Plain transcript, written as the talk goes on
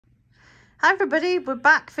Hi everybody, we're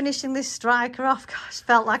back finishing this striker off. Gosh,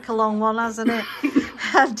 felt like a long one, hasn't it?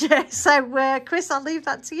 And so Chris, I'll leave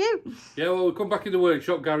that to you. Yeah, well, we'll come back in the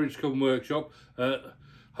workshop, garage come workshop.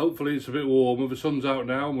 Hopefully it's a bit warmer. The sun's out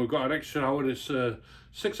now and we've got an extra hour. It's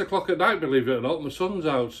 6 o'clock at night, believe it or not, and the sun's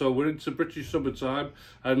out. So we're into British summertime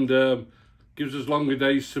and gives us longer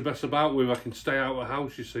days to mess about with. I can stay out of the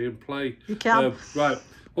house, you see, and play. You can. Right,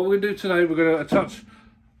 what we're going to do today, we're going to attach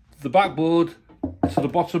the backboard to the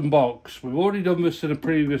bottom box. We've already done this in a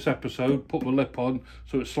previous episode, put the lip on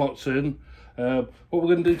so it slots in. What we're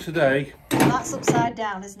going to do today... That's upside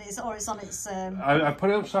down, isn't it? Or it's on its... I put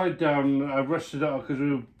it upside down. I've rested it out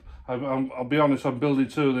because I'll be honest, I'm building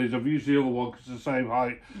two of these. I've used the other one because it's the same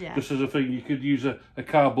height. Yeah. Just as a thing, you could use a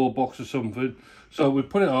cardboard box or something. So we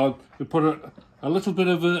put it on. We put a little bit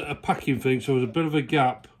of a packing thing, so there's a bit of a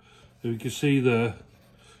gap, that you can see there,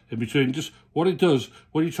 in between. Just what it does,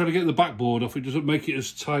 when you're trying to get the backboard off, it doesn't make it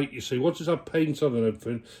as tight, you see. Once it's had paint on and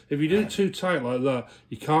everything, if you do it too tight like that,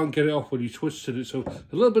 you can't get it off when you twisted it. So a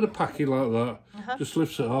little bit of packing like that just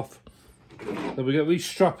lifts it off. Then we get these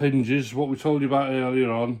strap hinges, what we told you about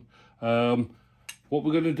earlier on. What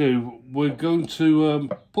we're going to do, we're going to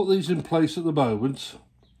put these in place at the moment,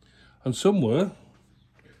 and somewhere,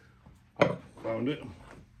 found it,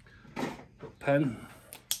 pen,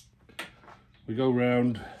 we go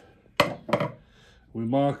round, we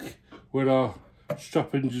mark where our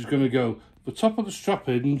strap hinge is going to go. The top of the strap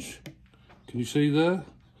hinge, can you see there?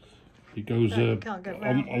 It goes on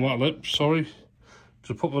that lip, sorry.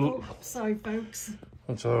 To put the... Oh, sorry folks.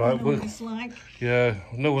 That's all right. What it's like. Yeah,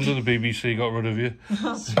 no wonder the BBC got rid of you.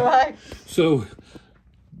 That's right. So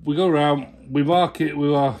we go around, we mark it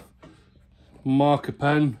with our marker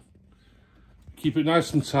pen, keep it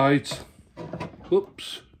nice and tight.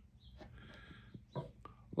 Whoops.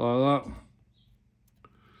 Like that.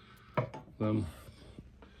 Then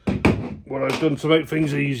what I've done to make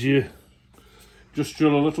things easier, just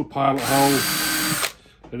drill a little pilot hole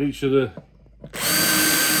in each of the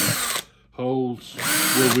holes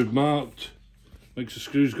where we've marked. Makes the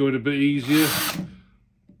screws going a bit easier.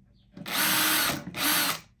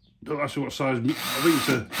 Don't ask me what size. I think it's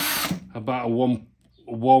about a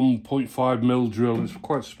 1.5 mil drill. It's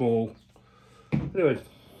quite small. Anyway,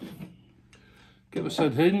 get the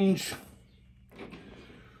said hinge.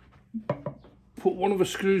 Put one of the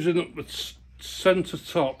screws in at the centre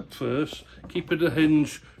top first, keeping the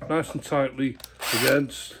hinge nice and tightly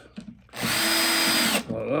against.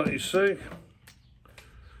 Like that, you see.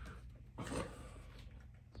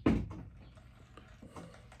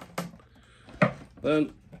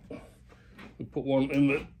 Then we put one in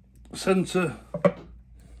the centre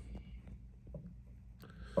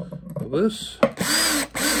of this.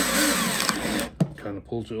 Kind of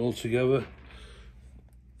pulls it all together.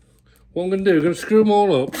 What I'm going to do, I'm going to screw them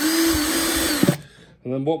all up,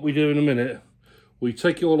 and then what we do in a minute, we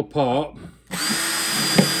take it all apart.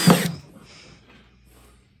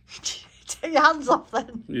 Take your hands off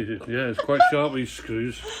then. Yeah, it's quite sharp, these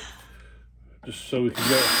screws. Just so we can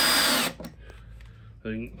get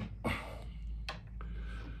thing.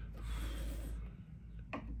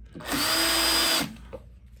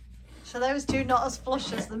 So those two not as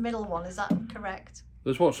flush as the middle one, is that correct?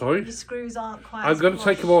 There's what, sorry? The screws aren't quite I'm going to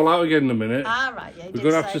take them all out again in a minute. Ah, right, yeah. We're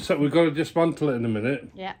going to have to. We've got to dismantle it in a minute.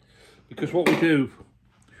 Yeah. Because what we do,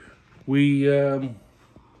 we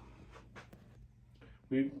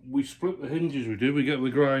split the hinges. We get the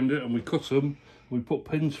grinder and we cut them. We put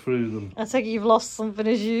pins through them. I think you've lost something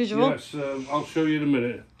as usual. Yes, I'll show you in a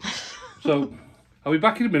minute. So I'll be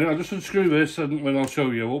back in a minute. I'll just unscrew this and then I'll show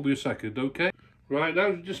you. It won't be a second, okay? Right, now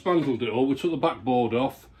we've dismantled it all. We took the backboard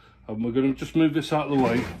off and we're going to just move this out of the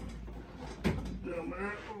way.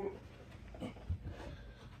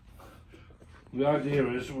 The idea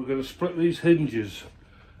is we're going to split these hinges,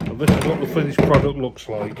 and this is what the finished product looks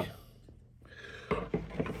like.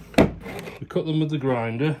 We cut them with the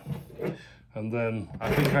grinder, and then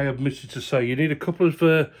I think I omitted to say you need a couple of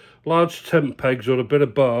large tent pegs or a bit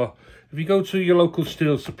of bar. If you go to your local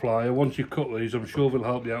steel supplier, once you cut these, I'm sure they'll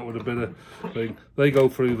help you out with a bit of thing. They go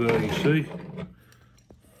through there, you see.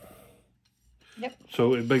 Yep.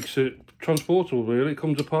 So it makes it transportable, really. It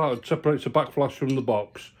comes apart, it separates the backflash from the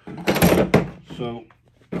box. So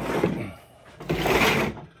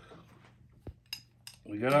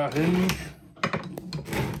we get our hinge.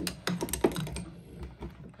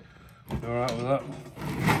 All right with that.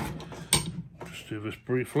 Just do this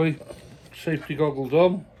briefly. Safety goggles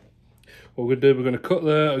on. What we're going to do, we're going to cut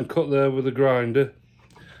there and cut there with a grinder.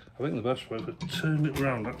 I think the best way is to turn it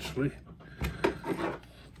round, actually.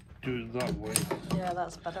 Do it that way. Yeah,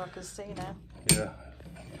 that's better. I can see now. Yeah,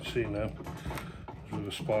 you can see now. So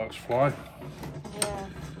the sparks fly. Yeah.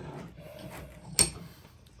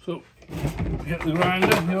 So, get the grinder.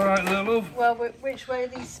 You all right there, love? Well, which way are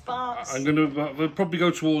these sparks? I'm going to they'll probably go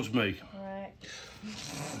towards me. Right.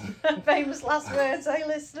 Famous last words, eh,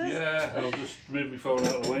 listeners? Yeah, I'll just move my phone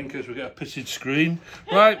out of the way in case we get a pitted screen.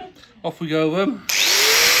 Right, off we go then.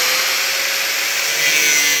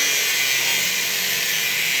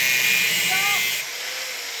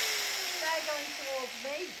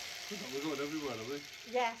 We're going everywhere, are we?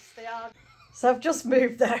 Yes, they are. So I've just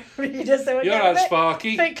moved there, Rita, so we're You're getting right,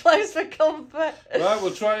 Sparky. a bit close for comfort. Right,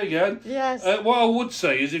 we'll try again. Yes. What I would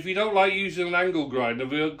say is if you don't like using an angle grinder,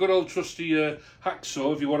 a good old trusty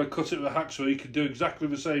hacksaw, if you want to cut it with a hacksaw, you can do exactly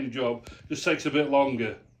the same job. Just takes a bit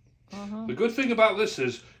longer. The good thing about this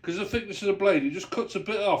is, because of the thickness of the blade, it just cuts a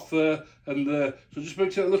bit off there and there. So it just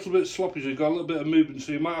makes it a little bit sloppy, so you've got a little bit of movement.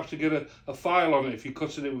 So you might have to get a file on it if you're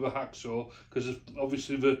cutting it with a hacksaw, because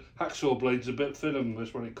obviously the hacksaw blade's a bit thinner than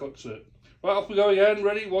this when it cuts it. Right, off we go again.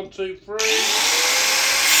 Ready? 1, 2, 3.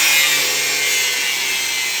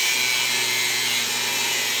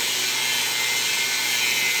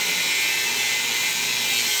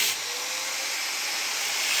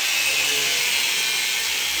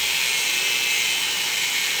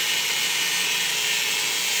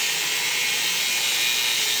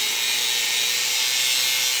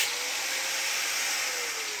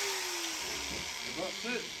 That's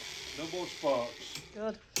it. No more sparks.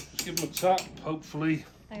 Good. Just give them a tap, hopefully.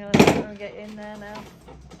 Hang on, I'm going to get in there now.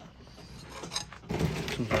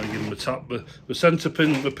 Sometimes give them a tap. The centre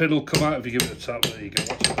pin, the pin will come out if you give it a tap. There you go,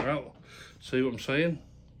 that's it out. See what I'm saying?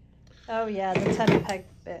 Oh yeah, the 10 peg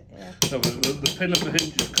bit, yeah. No, the pin of the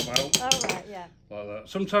hinges come out. Oh right, yeah. Like that.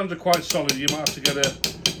 Sometimes they're quite solid. You might have to get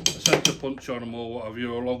a centre punch on them or whatever,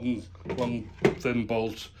 or a long thin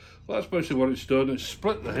bolt. Well, that's basically what it's done. It's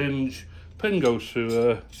split the hinge, pin goes through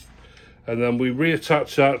there, and then we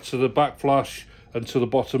reattach that to the back flash and to the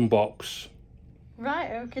bottom box.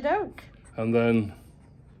 Right, okie doke. And then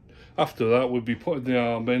after that we'll be putting the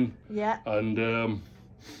arm in. Yeah. And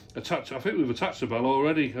attach. I think we've attached the bell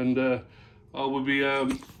already, and we'll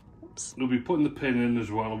be putting the pin in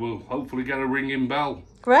as well. We'll hopefully get a ringing bell.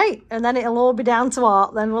 Great, and then it'll all be down to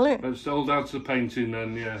art then, will it? It's all down to the painting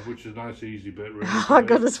then, yeah, which is a nice easy bit really. Oh my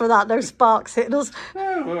goodness for that, no sparks hitting us.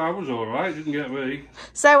 Yeah, well, I was alright, didn't get me.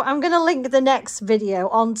 So I'm going to link the next video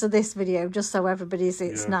onto this video just so everybody's,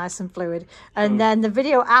 it's nice and fluid. And then the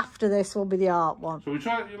video after this will be the art one. So we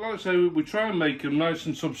try, like I say, we try and make them nice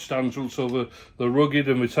and substantial, so they're rugged,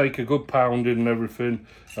 and we take a good pounding and everything.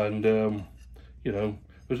 And, you know,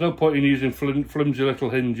 there's no point in using flimsy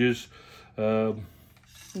little hinges.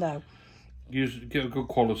 No. Get good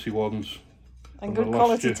quality ones. And good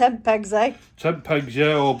quality tent pegs, eh? Tent pegs,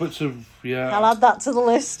 yeah, or bits of, yeah. I'll add that to the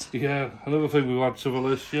list. Yeah, another thing we've had to the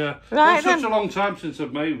list, yeah. Right, it's such a long time since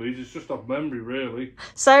I've made these, it's just off memory, really.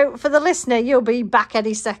 So, for the listener, you'll be back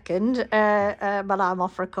any second, but I'm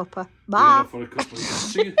off for a cuppa. Bye. Off for a couple of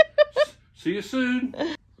see you soon.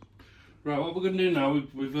 Right, what we're going to do now,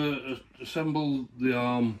 we've assembled the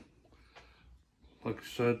arm, like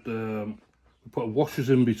I said, we put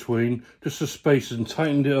washers in between, just the spaces, and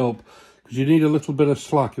tightened it up, because you need a little bit of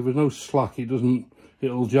slack. If there's no slack,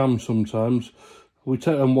 it'll jam sometimes. We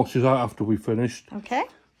take them washers out after we finished. Okay.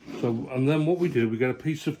 So, and then what we do, we get a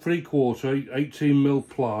piece of 3/4 18mm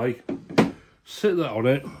ply, sit that on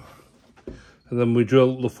it, and then we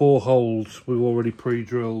drill the 4 holes we've already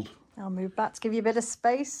pre-drilled. I'll move back to give you a bit of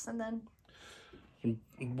space, and then... And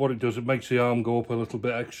what it does, it makes the arm go up a little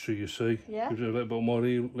bit extra, you see. Yeah. Gives it a little bit more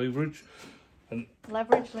leverage. And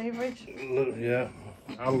leverage. Yeah.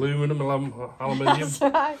 Aluminium. That's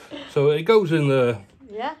right. So it goes in there.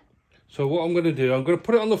 Yeah. So what I'm going to do, I'm going to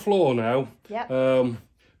put it on the floor now. Yeah.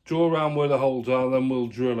 Draw around where the holes are, then we'll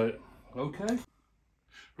drill it. Okay.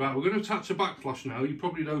 Right, we're going to attach a backflash now. You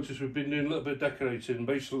probably noticed we've been doing a little bit of decorating.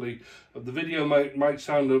 Basically, the video might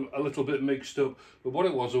sound a little bit mixed up, but what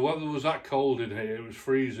it was, the weather was that cold in here, it was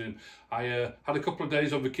freezing. I had a couple of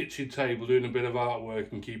days on the kitchen table doing a bit of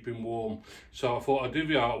artwork and keeping warm. So I thought I'd do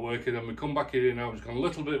the artwork, and then we'd come back in here now, it's gone a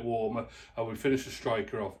little bit warmer, and we'd finish the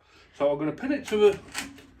striker off. So I'm going to pin it to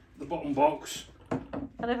the bottom box.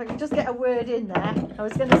 And if I can just get a word in there, I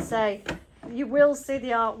was going to say, you will see the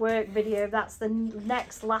artwork video. That's the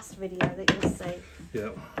last video that you'll see. Yeah.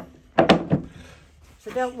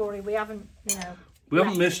 So don't worry, we haven't, we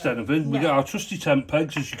haven't missed anything. No. We got our trusty tent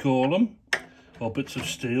pegs, as you call them, or bits of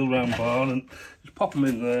steel round barn, and just pop them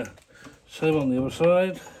in there. Same on the other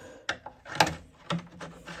side.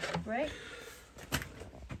 Right.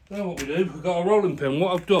 Now what we do, we've got a rolling pin.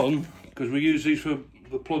 What I've done, because we use these for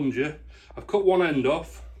the plunger, I've cut one end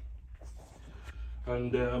off,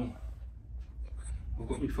 and I've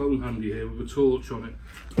got my phone handy here with a torch on it.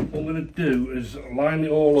 What I'm going to do is line it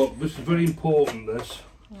all up. This is very important, this.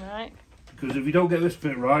 Right. Because if you don't get this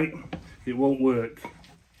bit right, it won't work.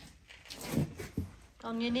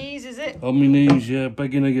 On your knees, is it? On my knees, yeah,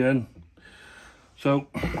 begging again. So,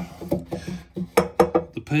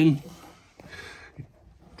 the pin.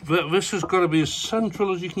 This has got to be as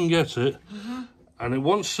central as you can get it. And it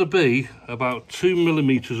wants to be about 2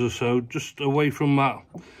 millimetres or so, just away from that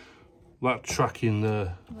tracking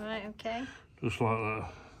there. Right, okay. Just like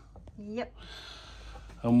that. Yep.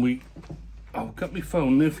 And I've got my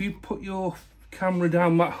phone. If you put your camera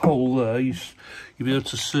down that hole there, you'll be able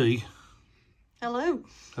to see. Hello.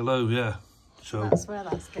 Hello, yeah. So that's where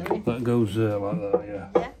that's going. That goes there like that, yeah.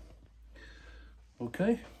 Yeah.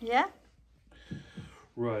 Okay. Yeah.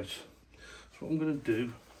 Right. So what I'm going to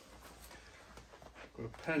do, I've got a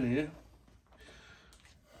pen here.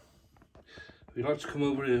 If you'd like to come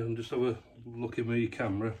over here and just have a look at my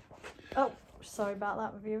camera. Oh, sorry about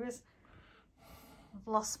that, viewers. I've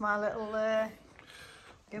lost my little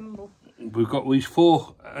gimbal. We've got these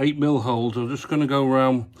 4 8mm holes. I'm just going to go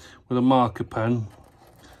around with a marker pen.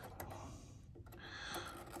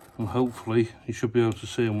 And hopefully you should be able to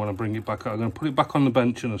see them when I bring it back out. I'm going to put it back on the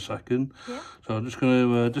bench in a second. Yeah. So I'm just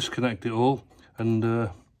going to disconnect it all and then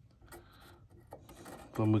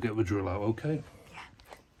we'll get the drill out, okay?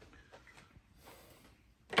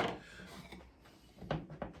 Yeah.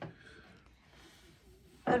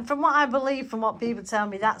 And from what I believe, from what people tell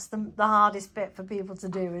me, that's the hardest bit for people to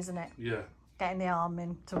do, isn't it? Yeah. Getting the arm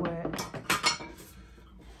in to work.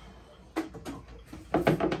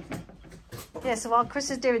 Yeah, so while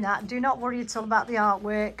Chris is doing that, do not worry at all about the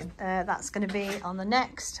artwork. That's going to be on the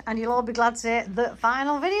next, and you'll all be glad to see the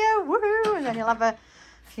final video. Woohoo! And then you'll have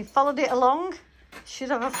if you followed it along,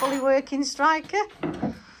 should have a fully working striker.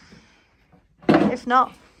 If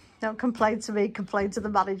not, don't complain to me, complain to the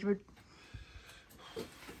management.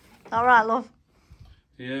 All right, love.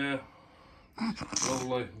 Yeah.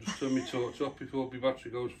 Lovely. Just turn my torch off before my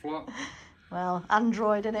battery goes flat. Well,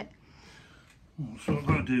 Android, innit? What's what I've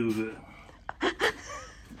got to do with it?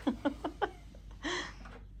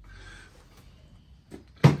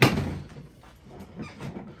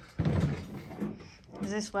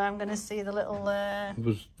 Is this where I'm going to see the little...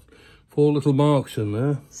 There's 4 little marks in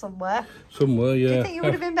there. Somewhere? Somewhere, yeah. Do you think you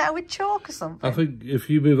would have been better with chalk or something? I think if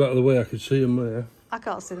you move out of the way, I could see them there. I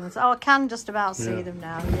can't see them. Oh, I can just about see them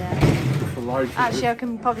now, yeah. Just the light. Actually, I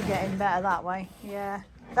can probably get in better that way, yeah.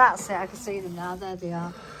 That's it, I can see them now. There they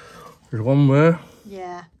are. There's one there.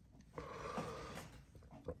 Yeah.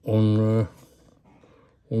 One there.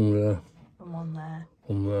 One there. And one there.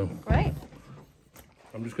 One there. Great.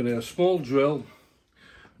 I'm just going to get a small drill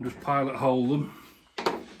and just pilot hole them.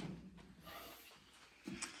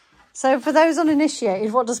 So for those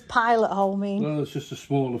uninitiated, what does pilot hole mean? Well, it's just a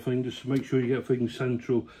smaller thing, just to make sure you get things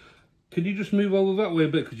central. Can you just move over that way a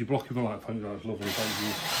bit, because you're blocking my light? Thank you, that's lovely, thank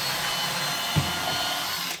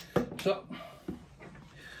you. So,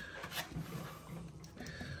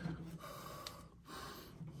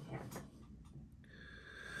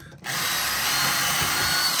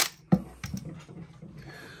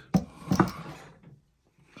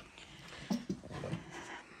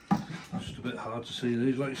 hard to see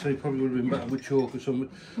these, like you say, probably would have been better with chalk or something.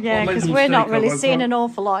 Yeah, because we're not really seeing an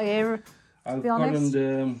awful lot here, to be honest. I've gone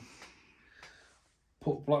and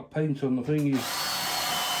put black paint on the thingy.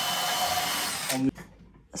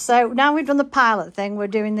 So now we've done the pilot thing, we're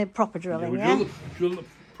doing the proper drilling, yeah? Drill the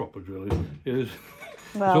proper drilling. Yes.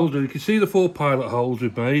 Well, you can see the 4 pilot holes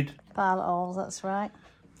we've made. Pilot holes, that's right.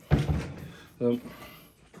 We've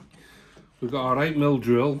got our 8mm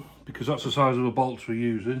drill, because that's the size of the bolts we're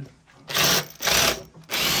using.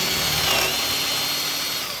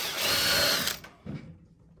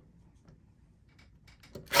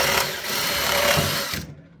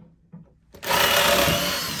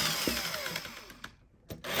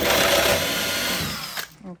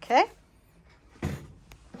 Okay.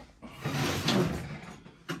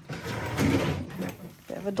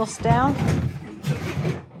 Bit of a dust down.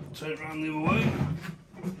 Turn it around the other way.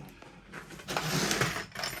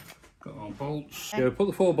 Got our bolts. Okay. Yeah, put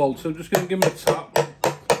the 4 bolts. I'm just going to give them a tap.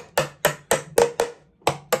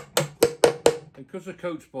 And because they're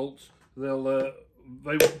coach bolts, they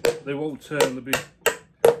won't turn.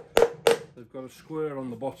 They've got a square on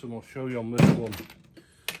the bottom. I'll show you on this one.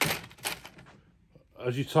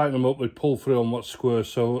 As you tighten them up, they pull through on that square,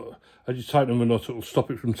 so as you tighten them a nut, it'll stop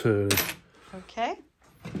it from turning. Okay.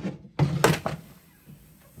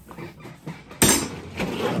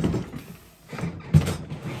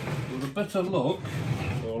 With a bit of luck,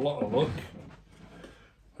 or a lot of luck,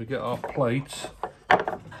 we get our plate.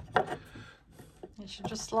 should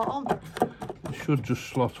just slot on. It should just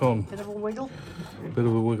slot on. Bit of a wiggle. Bit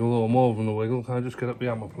of a wiggle, or more than a wiggle. Can I just get up the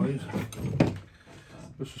hammer, please?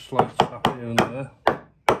 Just a slight tap here and there.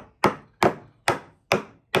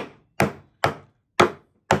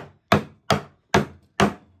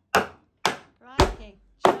 Crikey,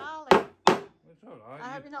 Charlie. It's alright.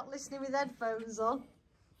 I hope you're not listening with headphones on.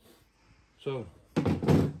 So,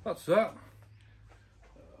 that's that.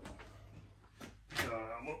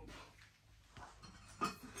 Arm up.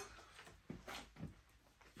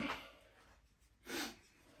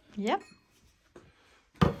 Yep.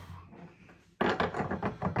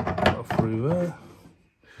 That through there.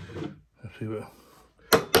 Let's see where.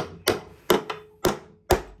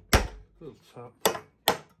 Little tap.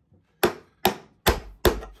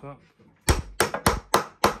 Tap.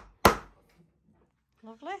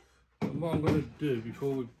 Lovely. And what I'm going to do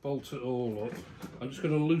before we bolt it all up, I'm just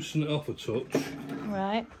going to loosen it up a touch.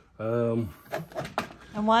 Right. And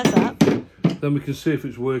why is that? then we can see if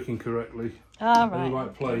it's working correctly. Oh, in right. the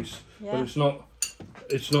right place. Yeah. But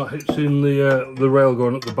it's not hitting the rail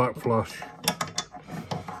going up the back flash.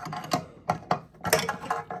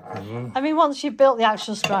 I mean, once you've built the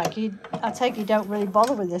actual strike, I take you don't really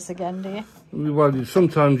bother with this again, do you? Well,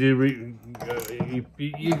 sometimes you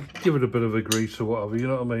give it a bit of a grease or whatever, you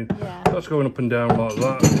know what I mean? Yeah. That's going up and down like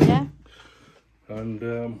that. Yeah.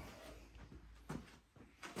 And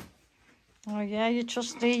oh yeah, your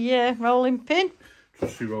trusty rolling pin.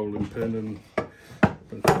 Trusty rolling pin, and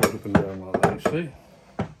it's going up and down like that, you see?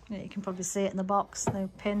 Yeah, you can probably see it in the box, the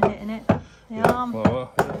pin hitting it, the arm.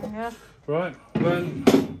 Like that, yeah. Yeah. Right, then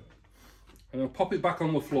I'm going to pop it back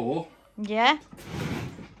on the floor. Yeah.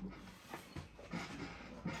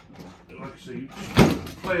 Like I say,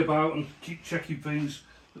 play about and keep checking things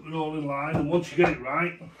that we're all in line, and once you get it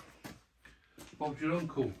right, Bob's your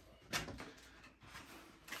uncle.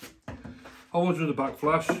 Always with the back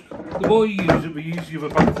flash. The more you use it, the easier the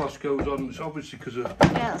back flash goes on. It's obviously because of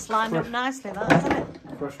Yeah, it's lined up nicely, that, isn't it?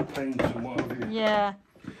 fresh paint and what have you. Yeah.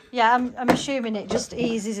 Yeah, I'm assuming it just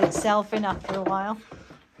eases itself in after a while.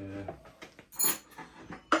 Yeah.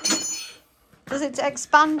 Does it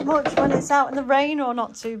expand much when it's out in the rain, or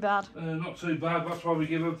not too bad? Not too bad. That's why we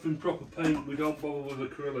give everything proper paint. We don't bother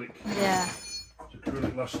with acrylic. Yeah. The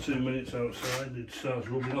acrylic lasts 2 minutes outside. It starts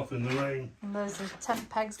rubbing off in the rain. And those are 10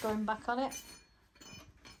 pegs going back on it.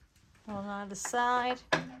 On either side.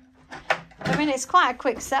 I mean, it's quite a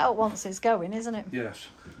quick setup once it's going, isn't it? Yes.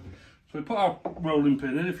 So we put our rolling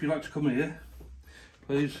pin in. If you'd like to come here,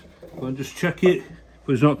 please, go and just check it. If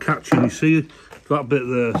it's not catching, you see that bit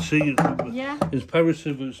there. See, Yeah. it's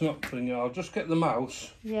imperative, but it's not putting it. I'll just get the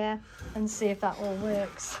mouse. Yeah, and see if that all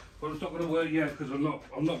works. Well, it's not going to work yet because I'm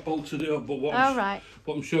not bolted it up. But what Right.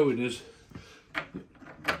 What I'm showing is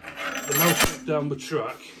the mouse goes down the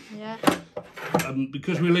track. Yeah. And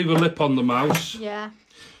because we leave a lip on the mouse, Yeah.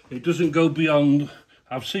 it doesn't go beyond.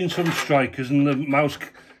 I've seen some strikers and the mouse,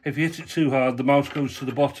 if you hit it too hard, the mouse goes to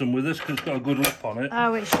the bottom. With this, because it's got a good lip on it.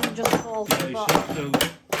 Oh, it shouldn't just fall to the bottom.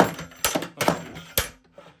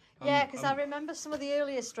 Yeah, because I remember some of the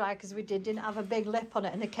earlier strikers we didn't have a big lip on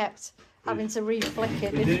it, and they kept having to re-flick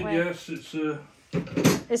it, didn't we? Yes,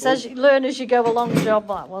 it's as you learn as you go along job,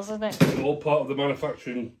 that wasn't it? all part of the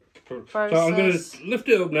manufacturing Process. So I'm going to lift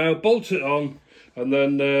it up now, bolt it on, and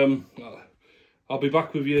then I'll be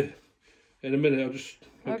back with you in a minute. I'll just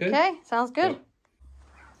okay, sounds good.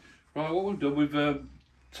 Right, what we've done, we've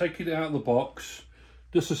taken it out of the box,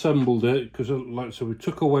 disassembled it, because like I said, we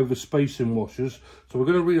took away the spacing washers, so we're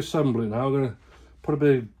going to reassemble it now. We're going to put a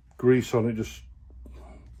bit of grease on it, just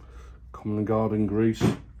common garden grease,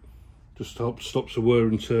 just stops the wear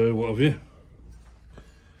and tear, what have you.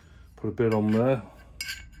 Put a bit on there,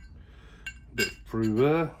 a bit through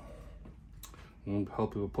there, and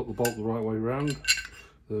help it put the bolt the right way round.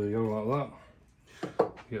 There you go, like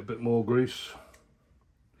that. Get a bit more grease.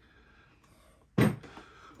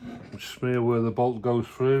 Smear where the bolt goes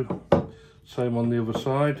through. Same on the other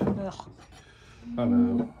side. Ugh. I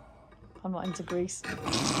know. I'm not into grease.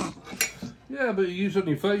 Yeah, but you use it on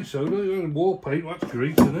your face, though, don't you? Wall paint, that's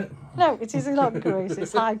grease, isn't it? No, it isn't not grease.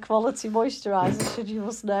 It's high quality moisturiser, should you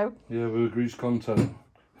must know. Yeah, with a grease content.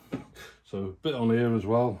 So a bit on here as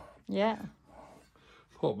well. Yeah.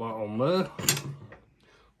 Put that on there,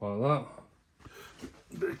 like that.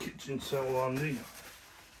 Bit of kitchen towel handy.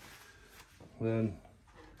 Then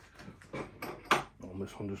on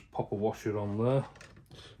this one, just pop a washer on there.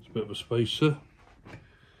 It's a bit of a spacer.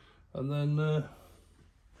 And then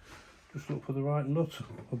just look for the right nut.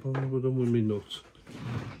 We're done with me nut.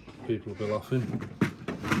 People will be laughing.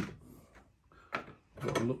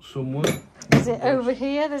 Got a nut somewhere. Is it over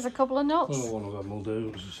here? There's a couple of nuts. Oh, one of them will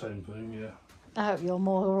do. It's the same thing, yeah. I hope you're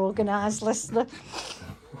more organised, listener.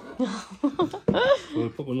 So I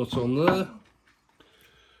put my nut on there.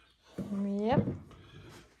 Yep.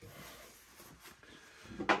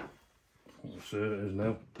 So it is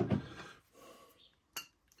now.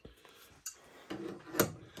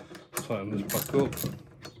 Tighten this back up.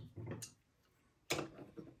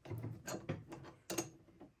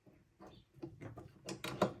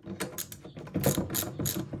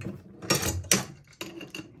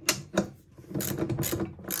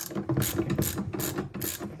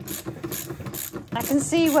 I can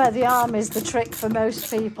see where the arm is the trick for most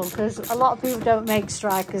people, because a lot of people don't make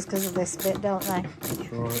strikers because of this bit, don't they?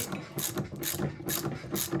 That's right.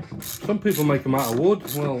 Some people make them out of wood.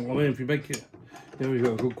 Well, I mean, if you make it, you know, you've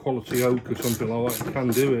got a good quality oak or something like that, you can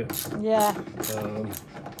do it. Yeah.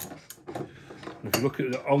 If you look at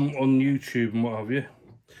it on YouTube and what have you,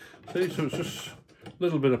 see, so it's just a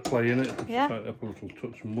little bit of play in it. Yeah. Tighten up a little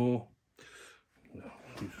touch more. No,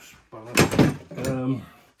 you just balance.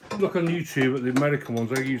 Look on YouTube at the American ones,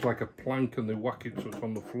 they use like a plank and they whack it so it's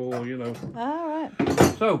on the floor, you know. All right.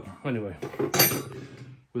 So, anyway,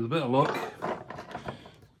 with a bit of luck, I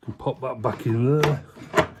can pop that back in there.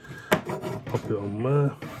 Pop it on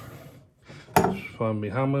there. Just find my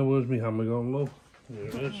hammer. Where's my hammer gone, love? There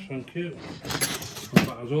it is, thank you. I'm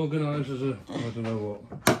about as organised as a, I don't know what,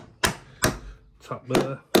 tap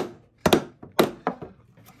there.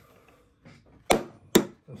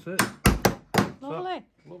 That's it. Lovely.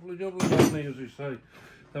 Lovely jubbly Johnny, as you say.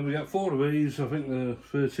 Then we get 4 of these, I think the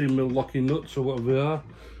 13mm locking nuts or whatever they are.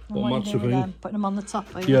 And what are you doing with them? Putting them on the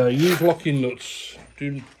top, are you? Yeah, use locking nuts.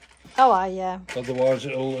 Yeah. Otherwise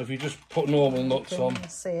it'll, if you just put normal nuts on. You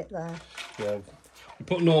see it there. Yeah. You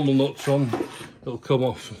put normal nuts on, it'll come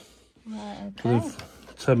off. Right, okay. Within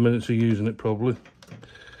 10 minutes of using it probably.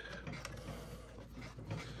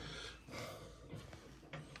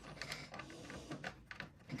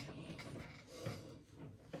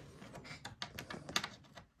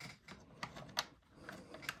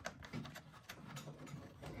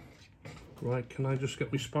 Right, can I just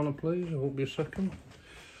get my spanner please? It won't be a second.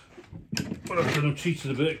 But I've done, I've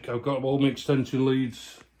cheated a bit. I've got all my extension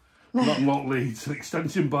leads, not leads,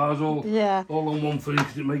 extension bars all on one thing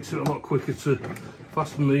because it makes it a lot quicker to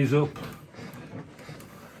fasten these up.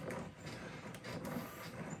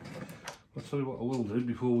 I'll tell you what I will do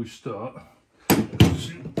before we start.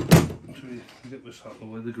 See, until we get this out of the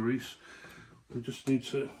way, the grease. We just need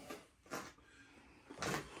to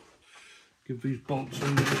give these bolts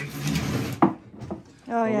underneath.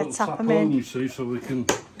 Oh yeah, tap them in. You see, so we can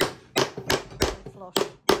flush.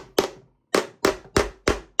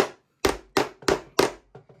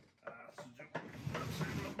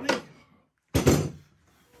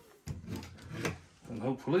 And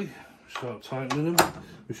hopefully start tightening them.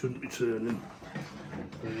 We shouldn't be turning.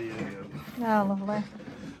 There you go. Oh, lovely.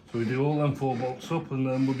 So we do all them 4 bolts up and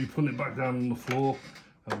then we'll be putting it back down on the floor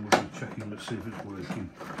and we'll be checking to see if it's working.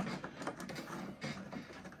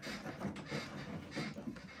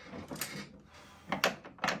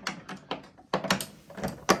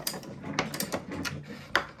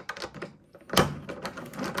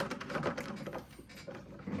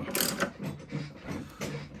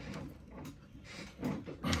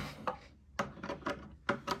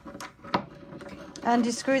 And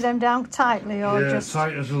you screw them down tightly or just...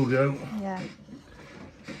 tight as they'll go. Yeah.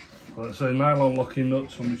 Like I say, nylon locking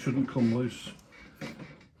nuts and they shouldn't come loose.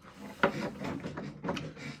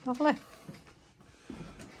 Lovely.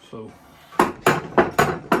 So,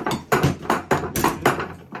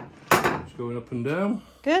 it's going up and down.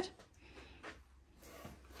 Good.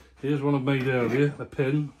 Here's one I've made earlier, a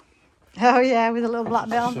pin. Oh yeah, with a little black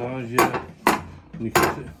bit on. Size, yeah. And you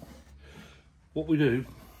cut it. What we do,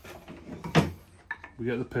 we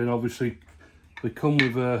get the pin, obviously they come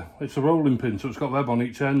with it's a rolling pin, so it's got web on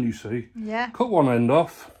each end, you see. Yeah. Cut one end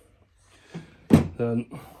off, then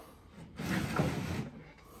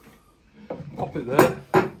pop it there,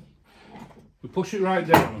 we push it right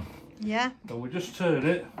down. Yeah. And we just turn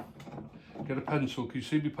it, get a pencil, can you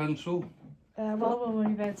see my pencil? Well, will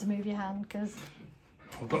you be able to move your hand, because...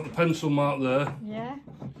 I've got the pencil mark there. Yeah.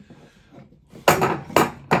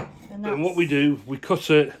 And what we do, we cut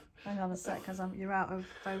it. Hang on a sec, because you're out of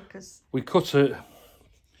focus. We cut it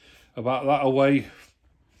about that away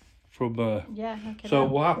from yeah, okay. So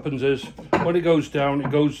what happens is when it goes down,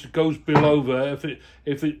 it goes below there.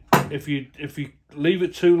 If you leave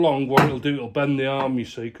it too long, what it'll do, it'll bend the arm, you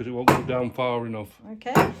see, because it won't go down far enough.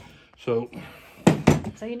 Okay. So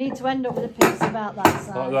you need to end up with a piece about that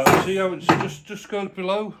size. Like that. See how it's just goes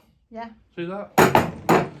below? Yeah. See that?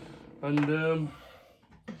 And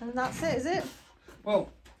that's it, is it? Well,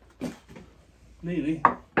 nearly.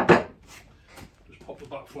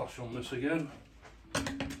 back flash on this again. This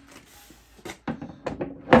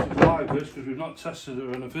is live this because we've not tested it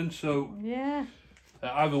or anything, so yeah,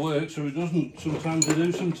 it either works or it doesn't. Sometimes you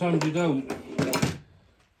do, sometimes you don't.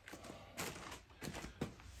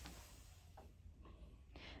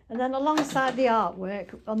 And then alongside the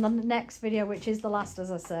artwork, on the next video, which is the last,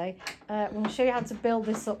 as I say, we'll show you how to build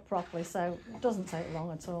this up properly, so it doesn't take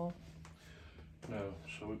long at all. No,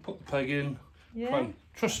 so we put the peg in, yeah,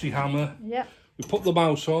 trusty hammer, yeah, we put the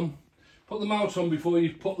mouse on. Put the mouse on before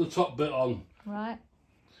you put the top bit on. right.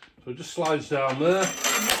 So it just slides down there,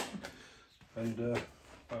 and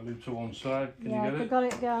I'll move to one side. Can you get it? I got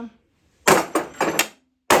it down.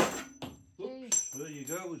 There you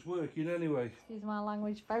go, it's working anyway. Excuse my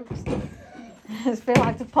language, folks. I feel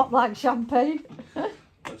like to pop like champagne.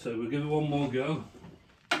 That's it, we'll give it one more go.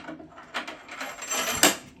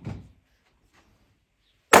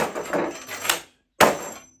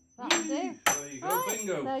 That'll do. There you go, Right,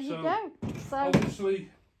 bingo. there you go. So obviously,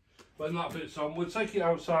 when that bit's on, we'll take it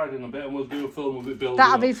outside in a bit and we'll do a film of it building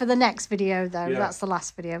that'll up. be for the next video, though. Yeah. That's the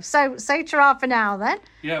last video. So say ta-ra for now, then.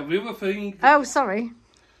 Yeah, the other thing... Oh, sorry.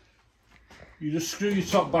 You just screw your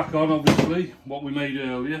top back on, obviously, what we made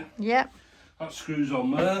earlier. Yep. That screws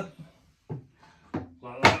on there,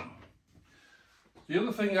 like that. The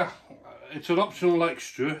other thing, it's an optional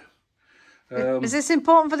extra. Is this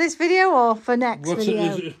important for this video or for next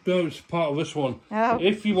video? It's part of this one. Oh.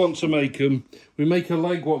 If you want to make them, we make a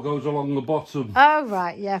leg what goes along the bottom. Oh,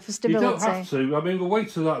 right, yeah, for stability. You don't have to. I mean, the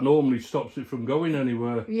weight of that normally stops it from going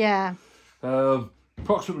anywhere. Yeah.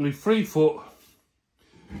 Approximately 3 foot.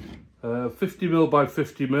 50mm by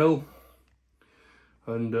 50mm,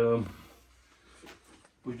 and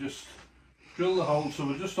we just drill the hole so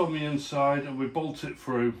we're just on the inside and we bolt it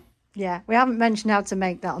through. Yeah, we haven't mentioned how to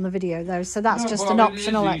make that on the video though, so that's just an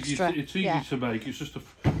optional extra. It's easy to make. It's just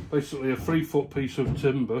basically a 3 foot piece of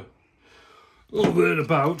timber, a little bit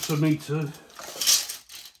about a metre.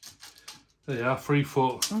 There you are, 3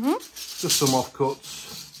 foot. Just some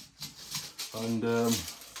offcuts,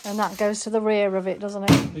 and that goes to the rear of it, doesn't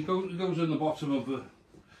it? It goes in the bottom of the...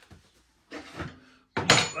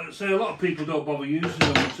 I'd say a lot of people don't bother using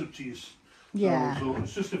them, it's up to you. Yeah. So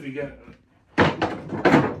it's just if you get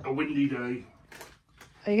a windy day.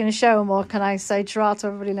 Are you going to show them, or can I say ta-ra to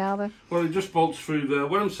everybody now then? Well, it just bolts through there.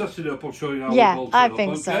 When I'm setting it up, I'll show you how we bolt it up. Yeah, I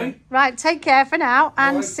think so. Right, take care for now,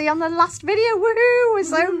 and see you on the last video. Woohoo! We're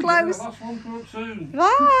so close. The last one coming up soon.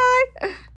 Bye!